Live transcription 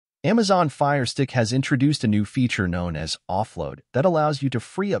Amazon Firestick has introduced a new feature known as Offload that allows you to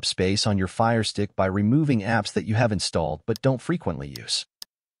free up space on your Firestick by removing apps that you have installed but don't frequently use.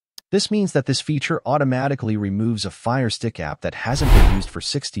 This means that this feature automatically removes a Firestick app that hasn't been used for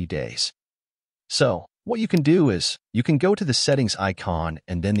 60 days. So, what you can do is, you can go to the Settings icon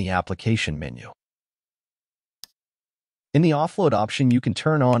and then the Application menu. In the Offload option, you can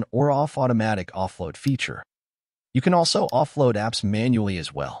turn on or off Automatic Offload feature. You can also offload apps manually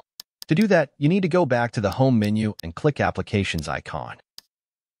as well. To do that, you need to go back to the Home menu and click Applications icon.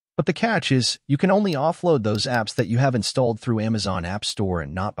 But the catch is, you can only offload those apps that you have installed through Amazon App Store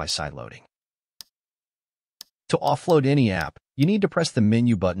and not by sideloading. To offload any app, you need to press the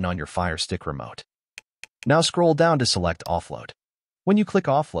menu button on your Firestick remote. Now scroll down to select Offload. When you click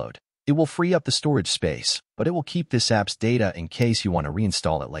Offload, it will free up the storage space, but it will keep this app's data in case you want to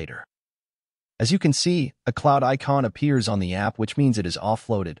reinstall it later. As you can see, a cloud icon appears on the app, which means it is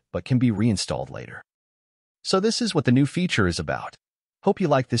offloaded but can be reinstalled later. So this is what the new feature is about. Hope you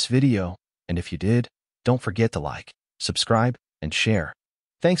liked this video, and if you did, don't forget to like, subscribe, and share.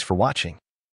 Thanks for watching.